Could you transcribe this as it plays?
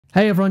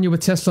Hey everyone, you're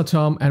with Tesla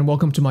Tom and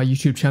welcome to my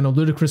YouTube channel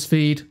Ludicrous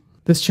Feed.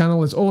 This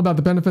channel is all about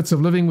the benefits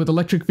of living with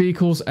electric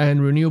vehicles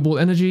and renewable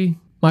energy.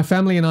 My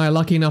family and I are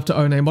lucky enough to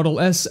own a Model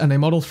S and a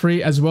Model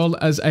 3 as well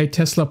as a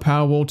Tesla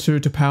Powerwall 2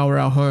 to power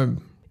our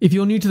home. If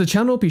you're new to the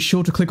channel, be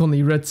sure to click on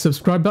the red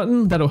subscribe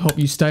button. That'll help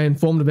you stay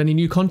informed of any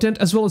new content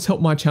as well as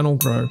help my channel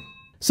grow.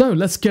 So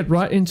let's get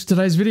right into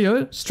today's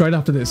video straight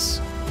after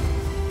this.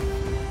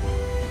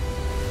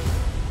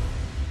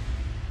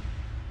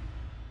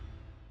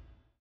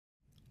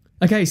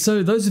 Okay,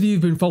 so those of you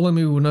who've been following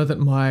me will know that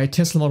my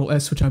Tesla Model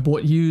S, which I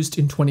bought used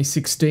in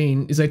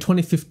 2016, is a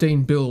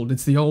 2015 build.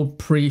 It's the old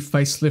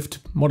pre-facelift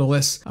Model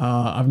S.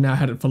 I've now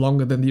had it for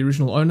longer than the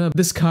original owner.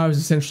 This car is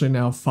essentially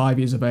now 5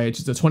 years of age.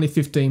 It's a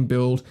 2015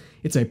 build.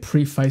 It's a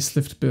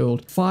pre-facelift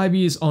build. 5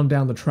 years on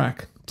down the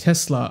track,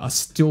 Tesla are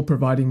still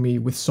providing me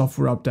with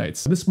software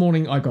updates. This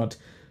morning I got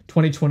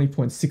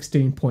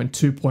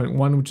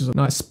 2020.16.2.1, which is a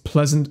nice,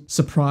 pleasant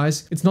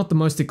surprise. It's not the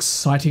most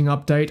exciting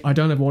update. I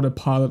don't have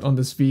autopilot on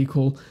this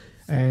vehicle,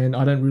 and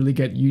I don't really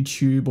get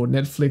YouTube or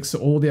Netflix or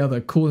all the other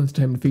cool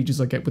entertainment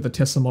features I get with the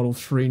Tesla Model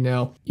 3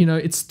 now. You know,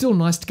 it's still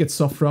nice to get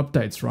software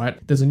updates, right?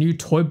 There's a new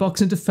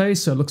Toybox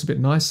interface, so it looks a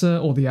bit nicer.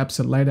 All the apps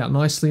are laid out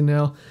nicely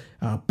now.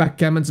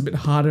 Backgammon's a bit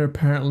harder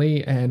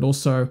apparently, and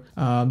also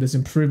there's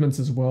improvements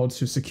as well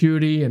to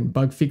security and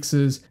bug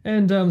fixes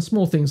and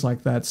small things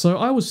like that. So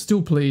I was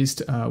still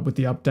pleased with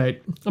the update.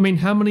 I mean,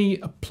 how many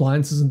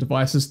appliances and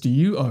devices do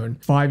you own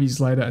 5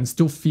 years later and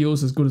still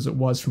feels as good as it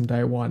was from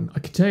day one? I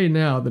can tell you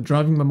now that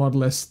driving my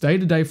Model S day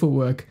to day for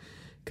work,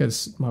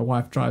 because my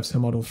wife drives her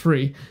Model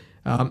 3,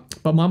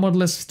 but my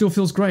Model S still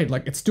feels great.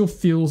 Like, it still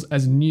feels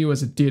as new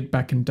as it did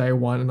back in day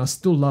one, and I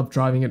still love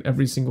driving it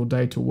every single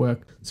day to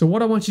work. So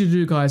what I want you to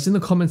do, guys, in the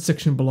comment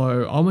section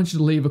below, I want you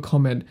to leave a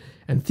comment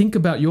and think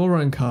about your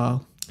own car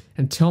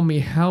and tell me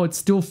how it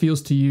still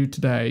feels to you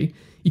today.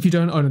 If you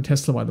don't own a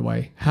Tesla, by the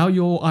way, how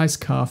your ICE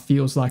car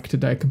feels like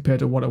today compared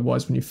to what it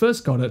was when you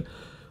first got it.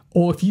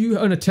 Or if you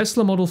own a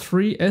Tesla Model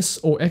 3, S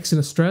or X in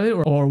Australia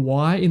or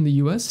Y in the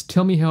US,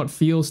 tell me how it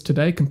feels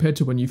today compared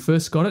to when you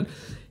first got it.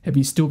 Have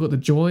you still got the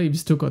joy? Have you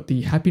still got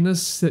the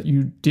happiness that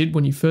you did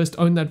when you first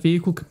owned that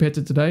vehicle compared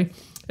to today?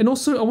 And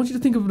also, I want you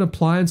to think of an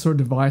appliance or a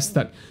device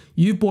that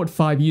you bought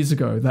 5 years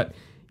ago that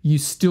you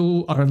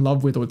still are in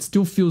love with, or it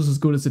still feels as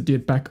good as it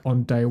did back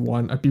on day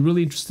one. I'd be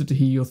really interested to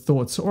hear your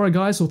thoughts. Alright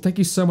guys, well thank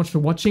you so much for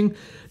watching.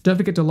 Don't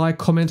forget to like,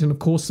 comment, and of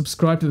course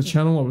subscribe to the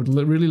channel. I would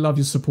really love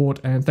your support,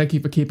 and thank you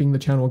for keeping the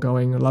channel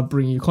going. I love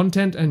bringing you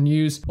content and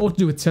news, all to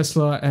do with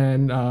Tesla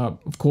and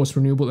of course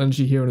renewable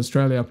energy here in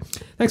Australia.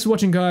 Thanks for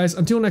watching guys.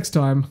 Until next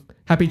time,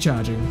 happy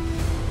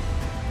charging.